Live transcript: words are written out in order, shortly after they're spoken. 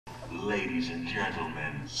Ladies and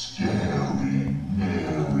gentlemen, Scary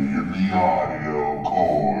Mary in the audio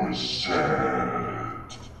Corsette.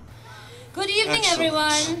 Good evening,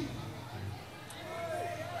 everyone.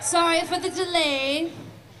 Sorry for the delay,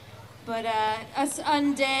 but us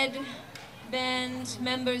undead band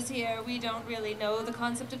members here, we don't really know the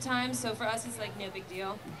concept of time, so for us it's like no big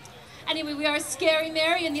deal. Anyway, we are Scary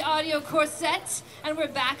Mary in the audio Corsette, and we're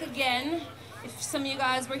back again. If some of you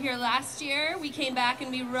guys were here last year, we came back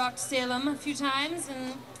and we rocked Salem a few times,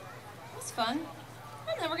 and it was fun.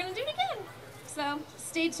 And then we're gonna do it again. So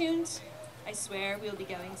stay tuned. I swear we'll be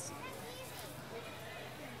going soon.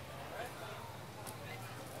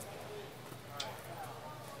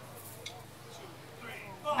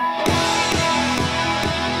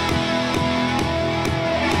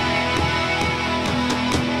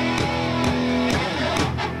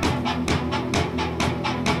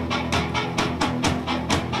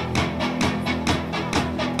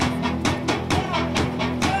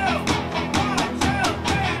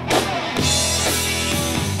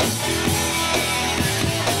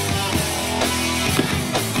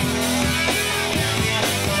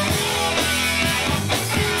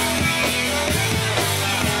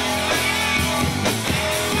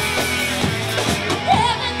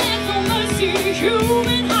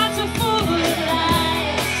 Human hearts are full of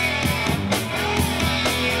lies.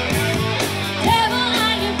 Devil,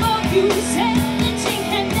 I invoke you, said the thing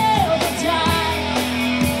can never die.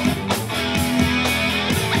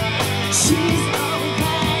 She's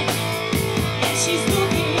alright, and she's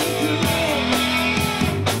looking good.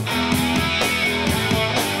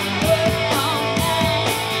 Work all night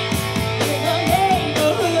in the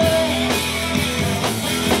neighborhood.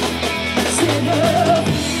 Set up.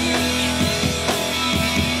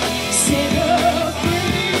 Set her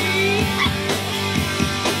free.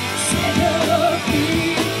 Set her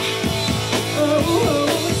free. Oh,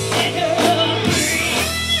 set her free.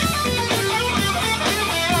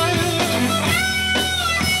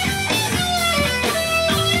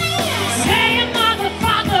 Say it,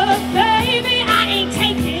 motherfucker, baby, I ain't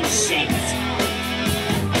taking shit.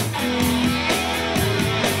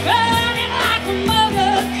 Burning like a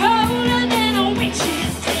mother, colder than a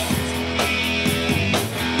witch's tit.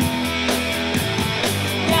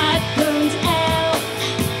 Burns out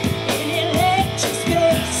in electric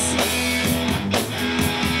space.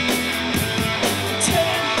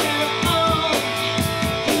 Turn her on,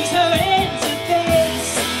 use her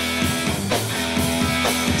interface.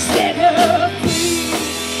 Set her free.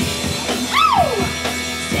 Woo!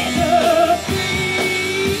 Set her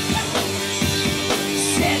free.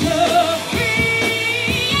 Set her free.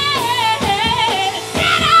 Yeah.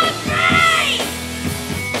 Set her free.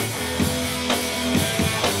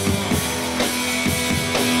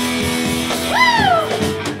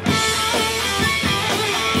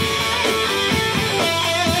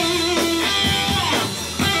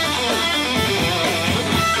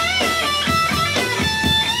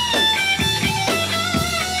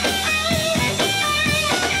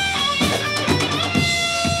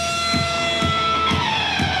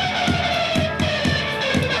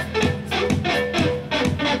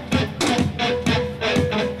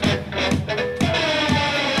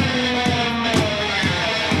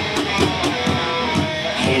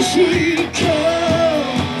 Here she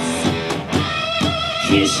comes.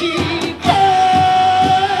 Here she comes.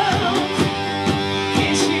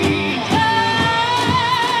 Here she comes.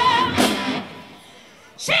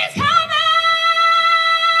 She's coming.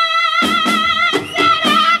 Set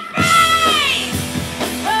her free.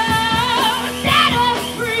 Oh, set her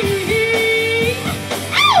free.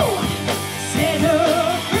 Oh, set her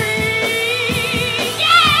free.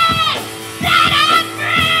 Yeah, set her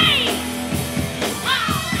free.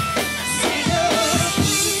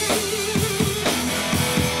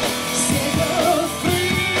 Set her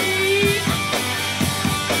free.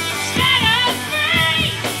 Set her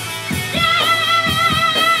free. Yeah, set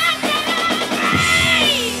her free.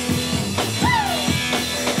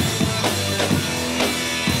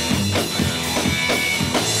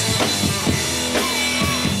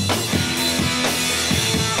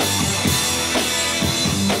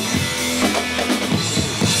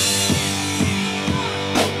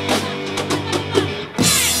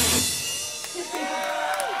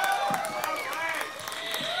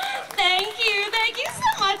 Thank you so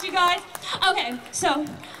much, you guys. Okay, so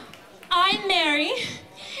I'm Mary,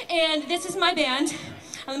 and this is my band.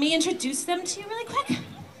 Let me introduce them to you really quick.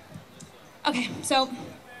 Okay, so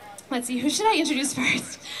let's see, who should I introduce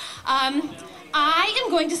first? I am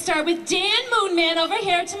going to start with Dan Moonman over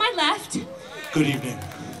here to my left. Good evening.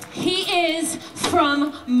 He is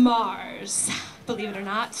from Mars. believe it or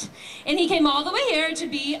not. And he came all the way here to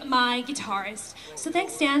be my guitarist. So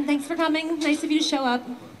thanks, Dan. Thanks for coming. Nice of you to show up.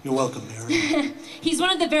 You're welcome, Mary. He's one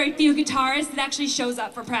of the very few guitarists that actually shows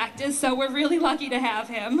up for practice, so we're really lucky to have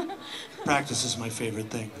him. Practice is my favorite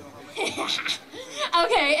thing.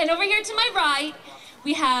 Okay, and over here to my right,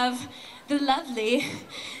 we have the lovely,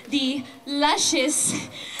 the luscious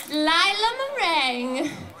Lila Meringue.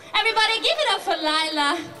 Everybody give it up for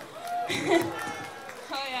Lila.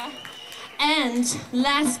 Oh yeah. And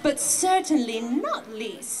last but certainly not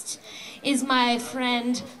least is my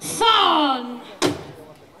friend Fawn.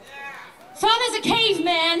 Fawn is a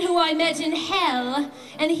caveman who I met in hell,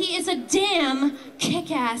 and he is a damn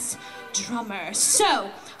kick-ass drummer. So,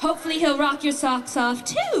 hopefully he'll rock your socks off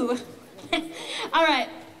too. All right,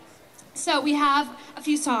 so we have a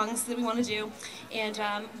few songs that we want to do, and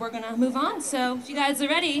we're gonna move on. So, if you guys are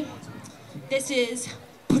ready, this is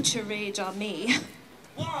Put Your Rage on Me.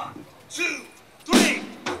 1, 2, 3,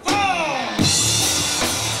 4!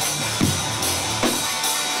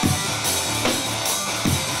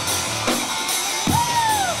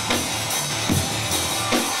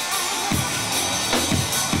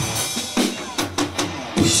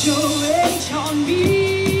 Put your rage on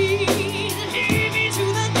me, leave me to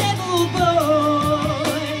the devil,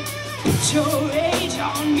 boy. Put your rage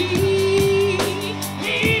on me,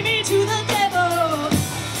 leave me to the devil.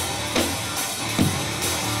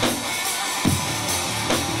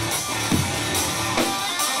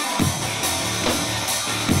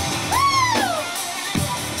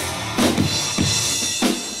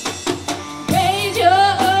 Raise your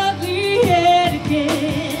ugly head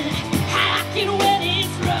again, hacking when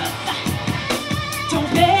it's rough. Don't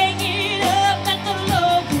bang it up at the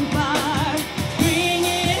local bar. Bring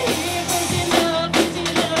it here, 'cause enough is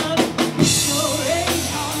enough. Put your rage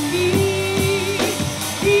on me,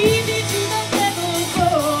 leave it to the devil,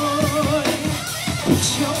 boy. Put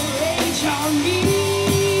your rage on me,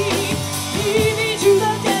 leave it to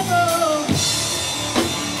the devil.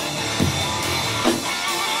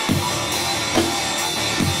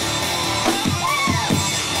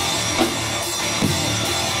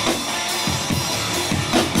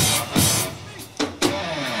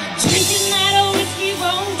 Drinking that whiskey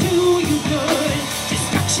won't do you good.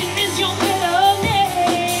 Destruction is your middle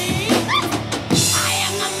name. I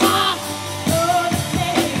am the moth, you're the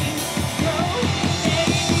flame. Your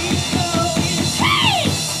name is pain.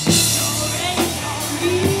 Your rage on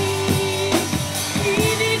me,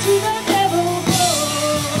 leave it to the devil, boy.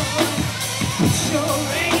 Put your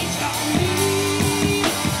rage on me,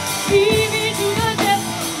 leave it to the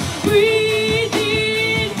devil. Breathe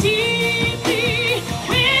in deeply,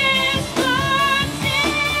 whisper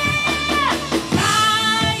still.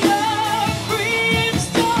 Fire,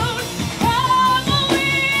 brimstone, from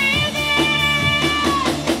within.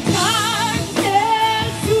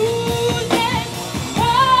 Darkness oozes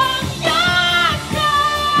from your soul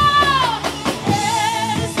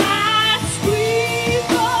as I scream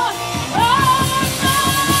for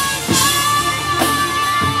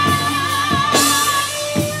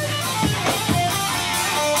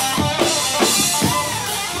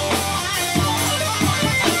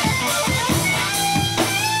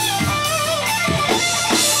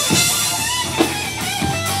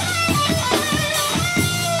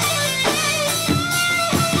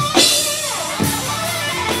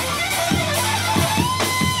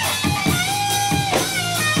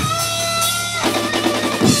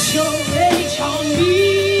Put your rage on me,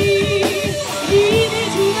 leave it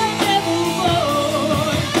to the devil,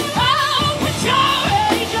 boy. Oh, put your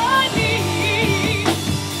rage on me,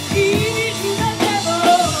 leave it to the devil.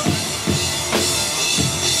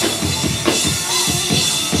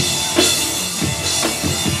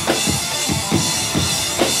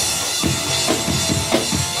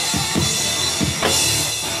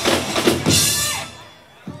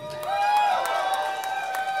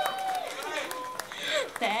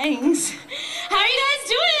 Thanks. How are you guys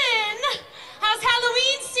doing? How's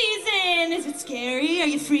Halloween season? Is it scary? Are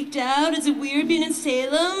you freaked out? Is it weird being in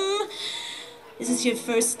Salem? Is this your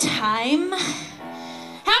first time?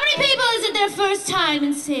 How many people is it their first time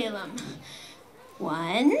in Salem?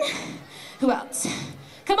 One? Who else?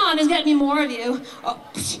 Come on, there's gotta be more of you. Oh,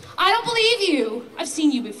 I don't believe you. I've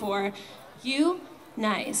seen you before. You?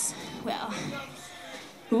 Nice. Well.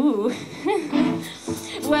 Ooh.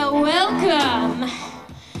 Well, welcome.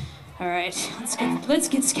 All right, let's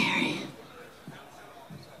get scary.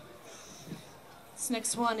 This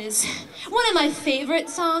next one is one of my favorite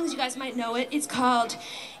songs. You guys might know it. It's called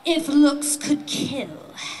 "If Looks Could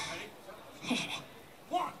Kill."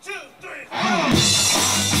 1, 2, 3, 4!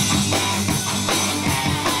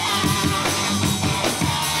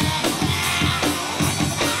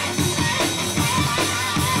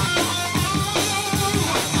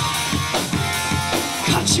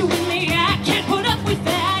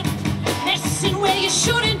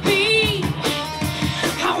 shouldn't be.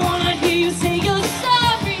 I wanna hear you say you're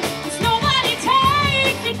sorry, 'cause nobody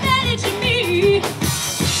takes advantage of me.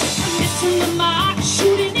 I'm missing the mark,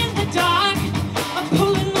 shooting in the dark. I'm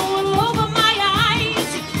pulling the wool over my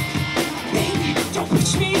eyes. Baby, don't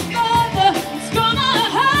push me further. It's gonna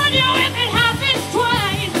hurt you if it happens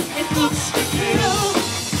twice. It looks to kill.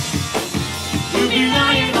 You'll be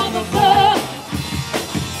lying on the floor.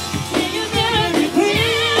 Can you get me please?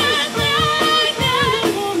 Like that, it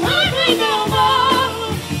won't hurt me no more.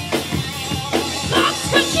 Looks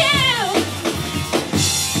to kill.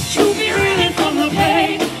 You'll be reeling from the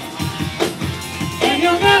pain, and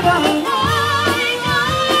you'll never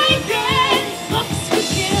lie again. Looks to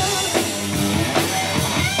kill.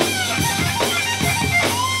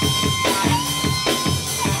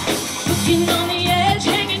 Looking on the edge,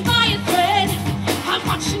 hanging by a thread. I'm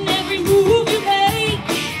watching every move you make.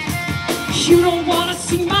 You don't wanna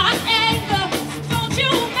see my anger, so don't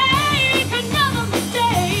you make another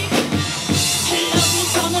mistake. Love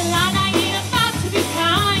is on the line, I ain't about to be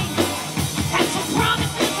kind. That's a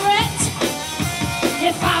promise and threat.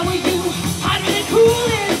 If I were you, I'd really cool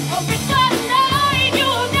it. Or it's a night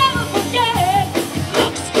you'll never forget.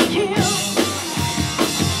 Looks to kill.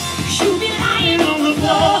 You'll be lying on the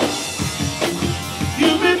floor.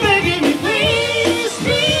 You'll be begging me, please,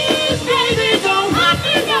 please, baby, don't hurt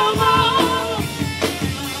me no more.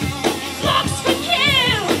 Looks to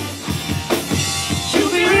kill.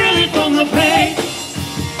 You'll be reeling from the pain,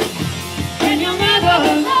 and you'll never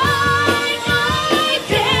lie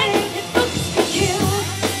again. It looks to kill.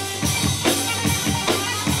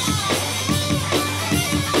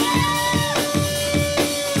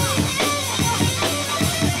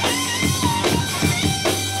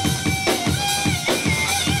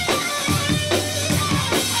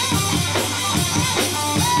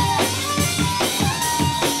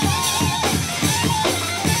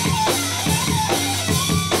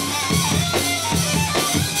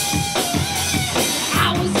 I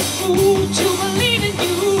was a fool to believe in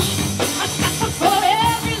you. I suffered for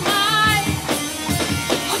every lie.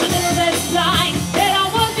 I'm a little less blind than I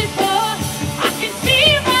was before. I can see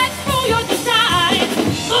right through your design.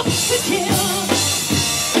 Looks to kill.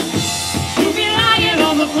 You'll be lying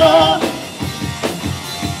on the floor.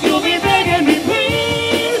 You'll be begging me,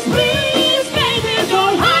 please, please, baby,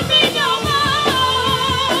 don't hurt me no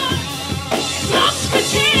more. Looks to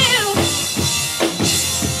kill.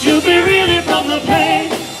 You'll be reeling from the pain,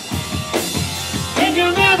 and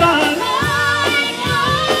you'll never lie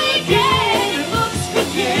again. It looks to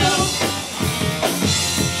kill.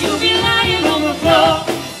 You'll be lying on the floor.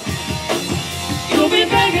 You'll be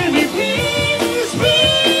begging me, please,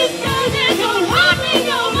 please, baby, don't hurt me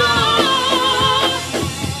no more.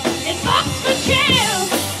 It looks to kill.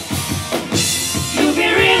 You'll be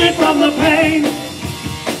reeling from the pain,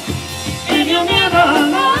 and you'll never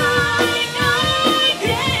lie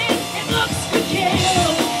again. It looks to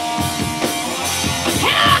kill.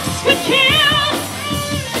 It looks to kill.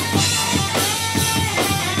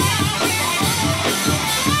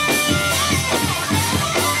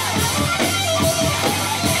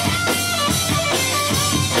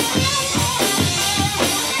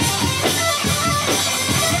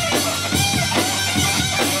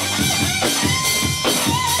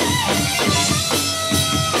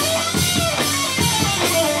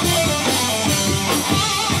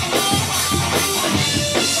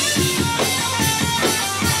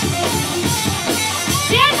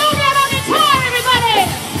 Stand on that on guitar, everybody.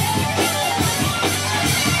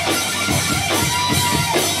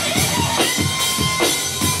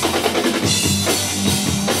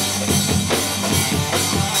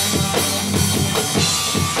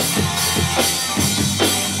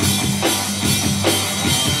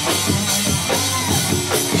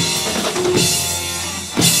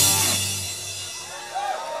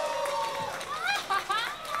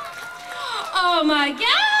 Oh my God!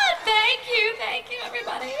 Thank you,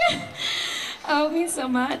 everybody. Oh, it means so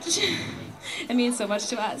much. It means so much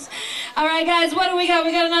to us. All right, guys, what do we got?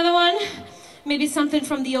 We got another one. Maybe something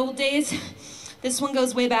from the old days. This one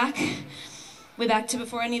goes way back to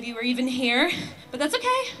before any of you were even here. But that's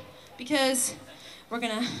okay, because we're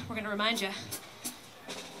gonna remind you.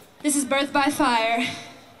 This is Birth by Fire.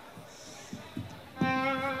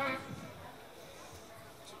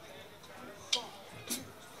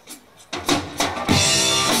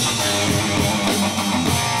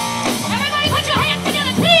 Everybody put your hands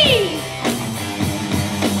together, please!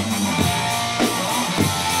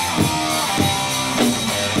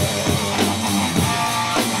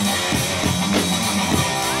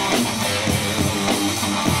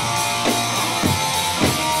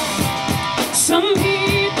 Some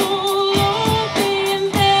people open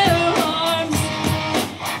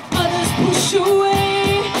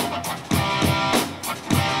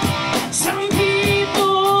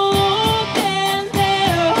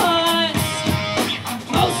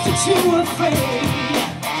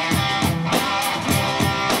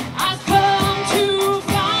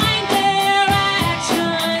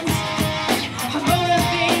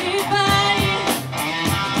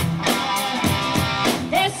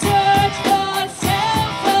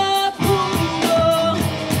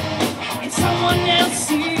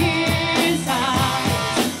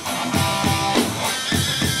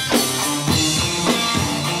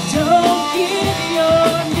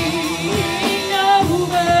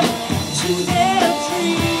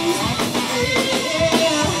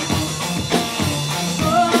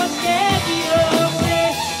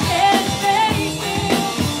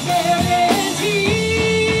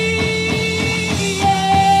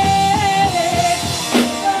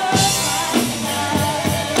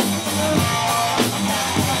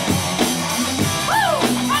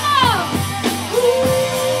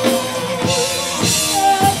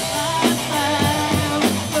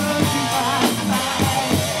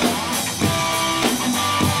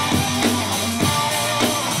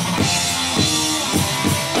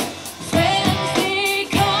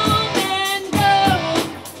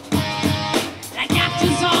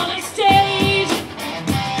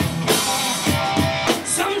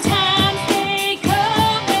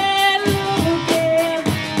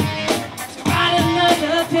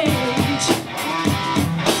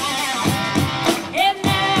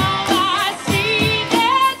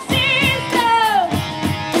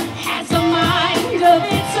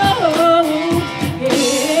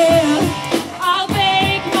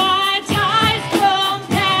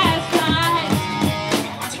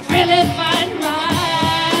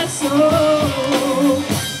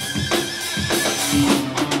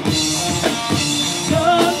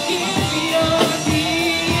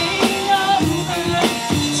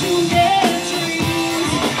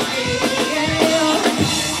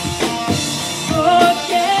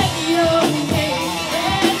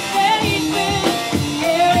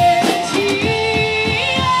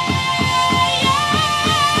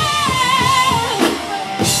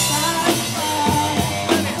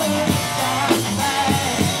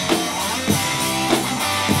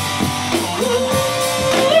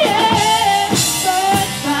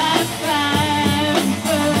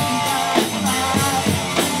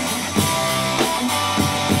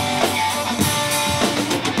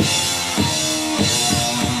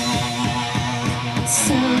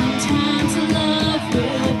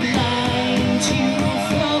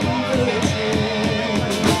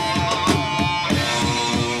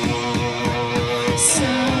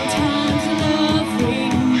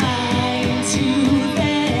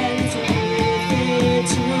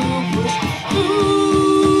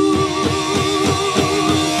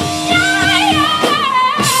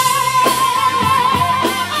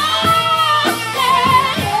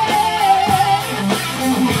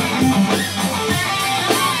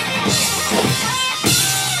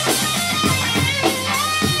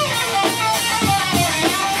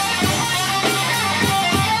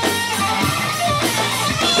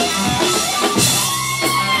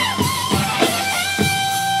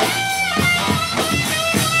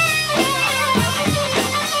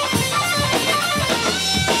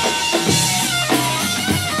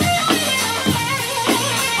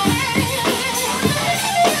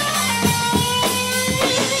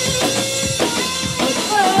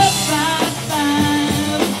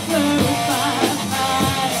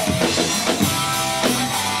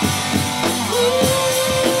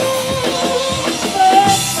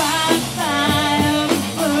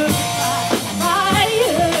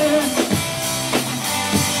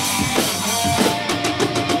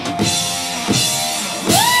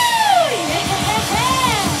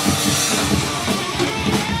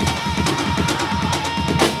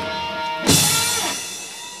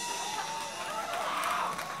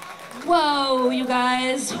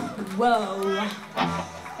Whoa.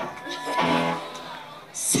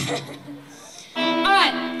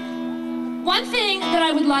 Alright. One thing that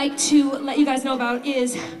I would like to let you guys know about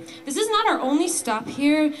is this is not our only stop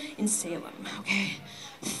here in Salem, okay?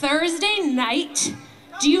 Thursday night.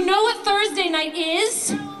 Do you know what Thursday night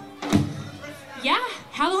is? Yeah,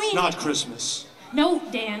 Halloween. Not Christmas. No,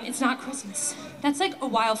 Dan, it's not Christmas. That's like a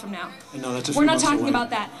while from now. I know, that's a few We're not months talking away. about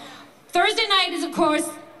that. Thursday night is, of course,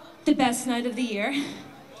 the best night of the year,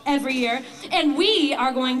 every year. And we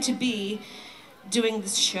are going to be doing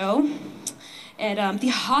this show at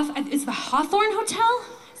it's the Hawthorne Hotel?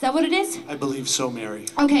 Is that what it is? I believe so, Mary.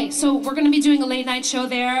 Okay, so we're going to be doing a late night show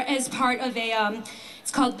there as part of a,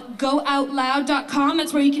 it's called GoOutLoud.com.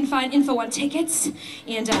 That's where you can find info on tickets.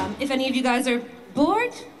 And if any of you guys are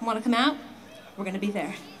bored, want to come out, we're going to be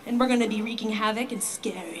there. And we're going to be wreaking havoc and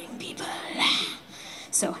scaring people.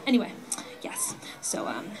 So anyway, yes. So,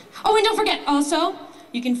 oh, and don't forget, also,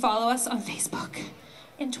 you can follow us on Facebook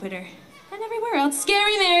and Twitter and everywhere else.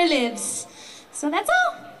 Scary Mary lives. So that's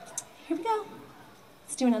all. Here we go.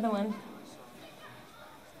 Let's do another one.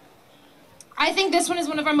 I think this one is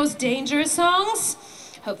one of our most dangerous songs.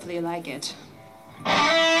 Hopefully you like it.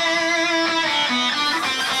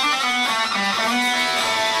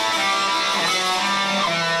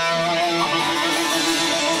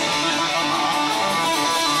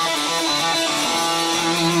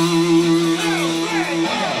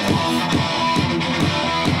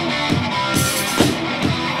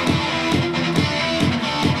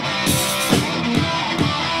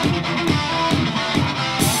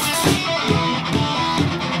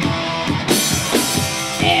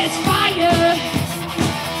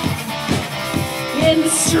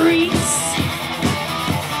 Streets,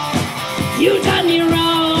 you done me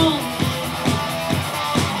wrong,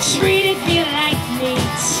 treated me like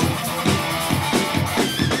meat.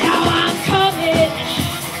 Now I'm coming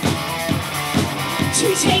to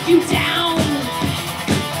take you down,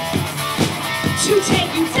 to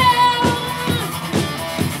take you down,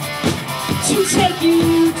 to take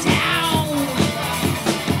you down.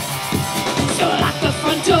 So lock the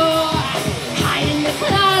front door, hide in the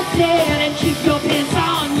closet, and keep your pants on.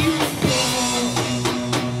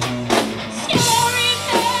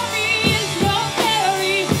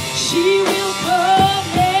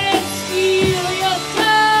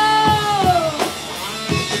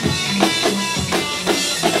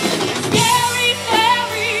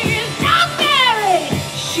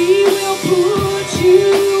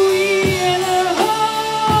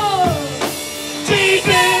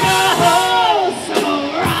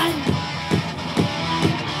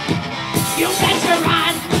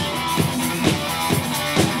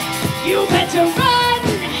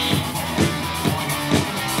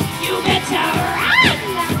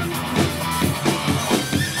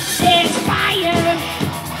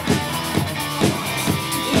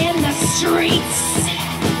 Streets,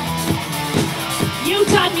 you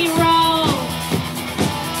done me wrong,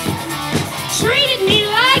 treated me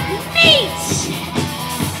like meat.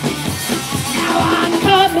 Now I'm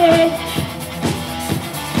coming,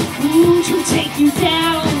 to take you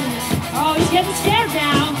down. Oh, he's getting scared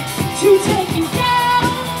now. To take you down,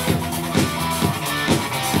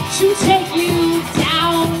 to take you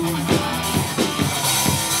down.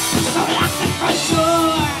 So lock the front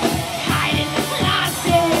door, hide in the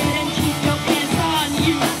closet.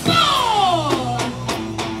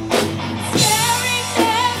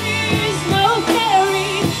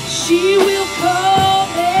 She will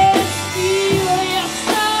come and steal your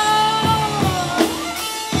soul.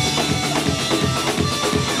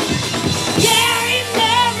 Scary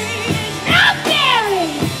Mary is not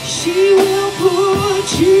Mary. She will put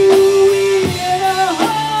you in a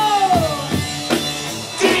hole,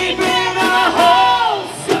 deep in a hole.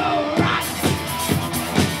 So run,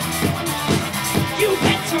 you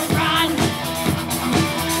better run,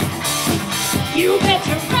 you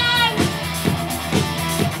better run.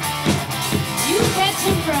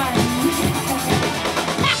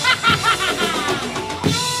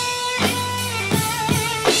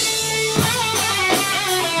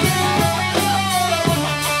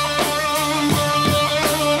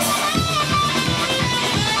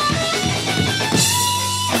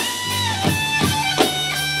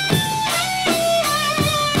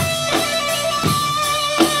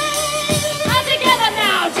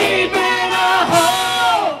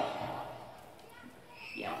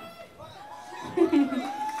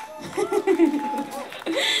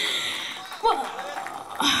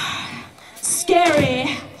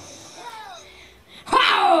 Scary.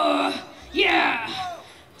 Wow! Yeah!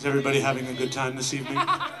 Is everybody having a good time this evening?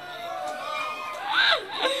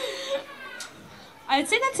 I I'd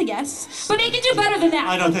say that's a yes. But they can do better than that.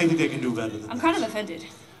 I don't think they can do better than I'm that. kind of offended.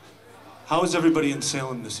 How is everybody in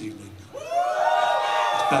Salem this evening?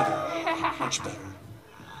 It's better. Much better.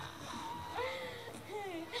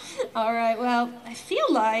 All right, well, I feel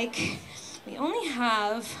like we only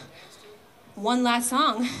have one last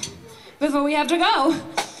song before we have to go.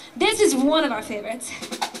 This is one of our favorites.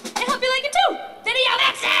 I hope you like it too. Video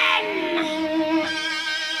Vixen!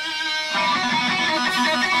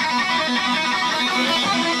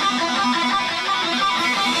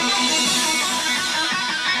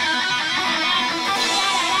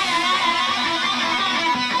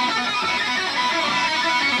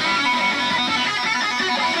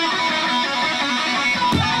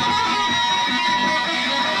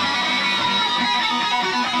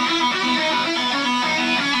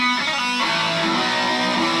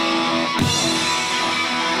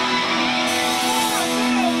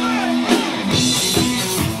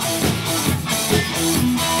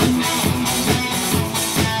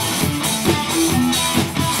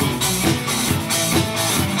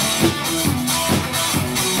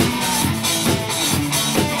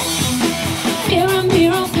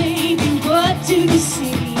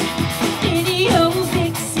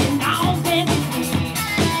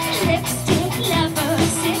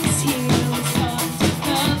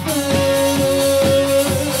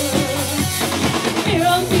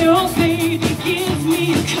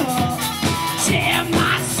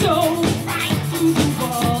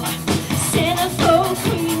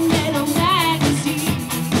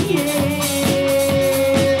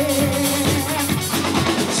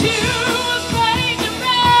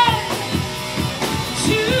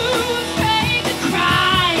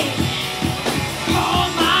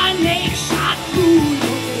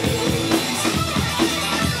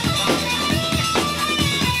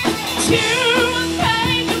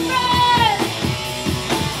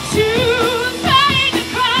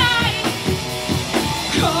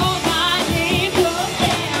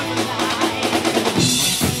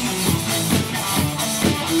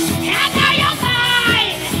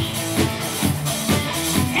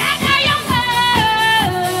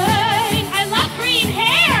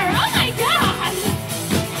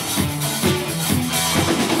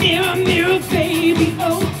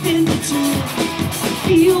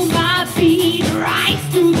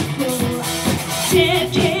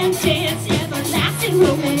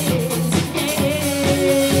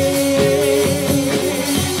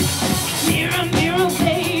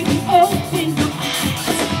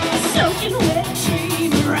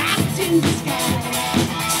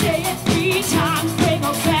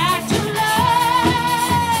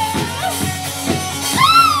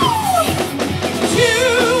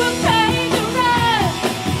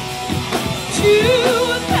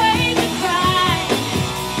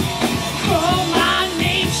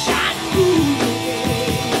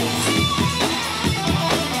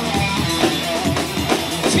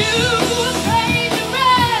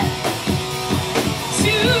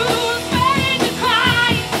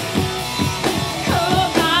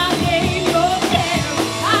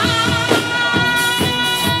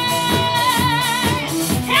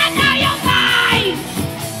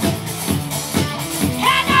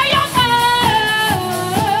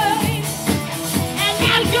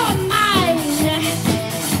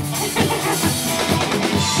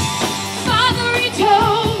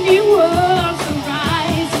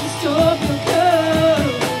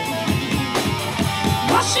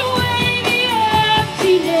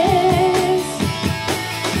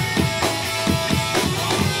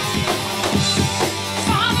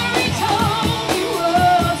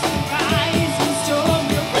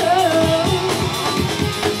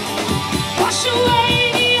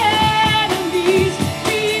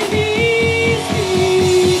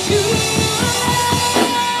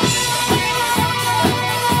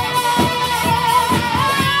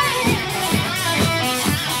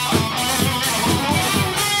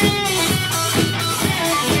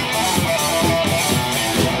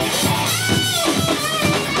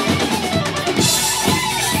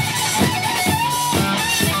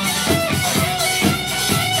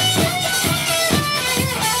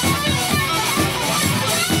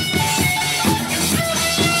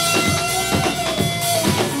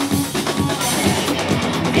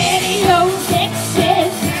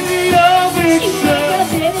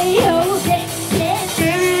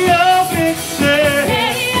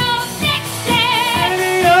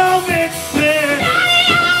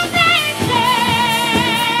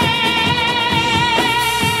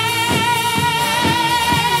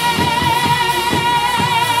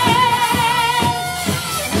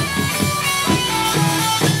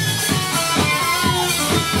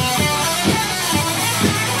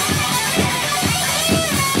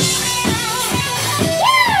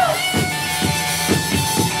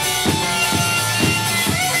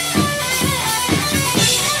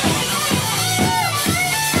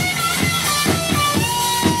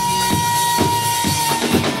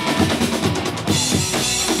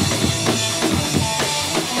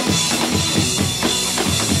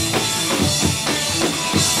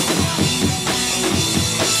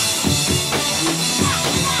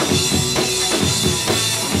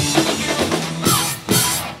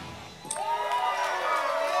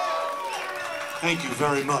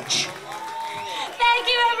 very much. Thank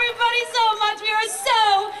you, everybody, so much. We are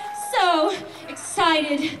so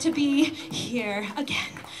excited to be here again.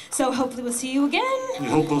 So hopefully we'll see you again. We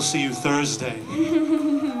hope we'll see you Thursday.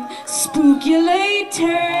 Spook you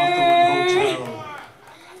later. Hawthorne Hotel.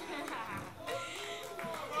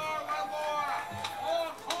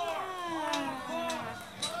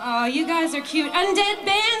 Oh, you guys are cute. Undead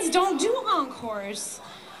bands don't do encores.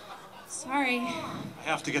 Sorry. I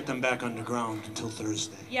have to get them back underground until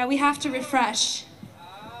Thursday. Yeah, we have to refresh.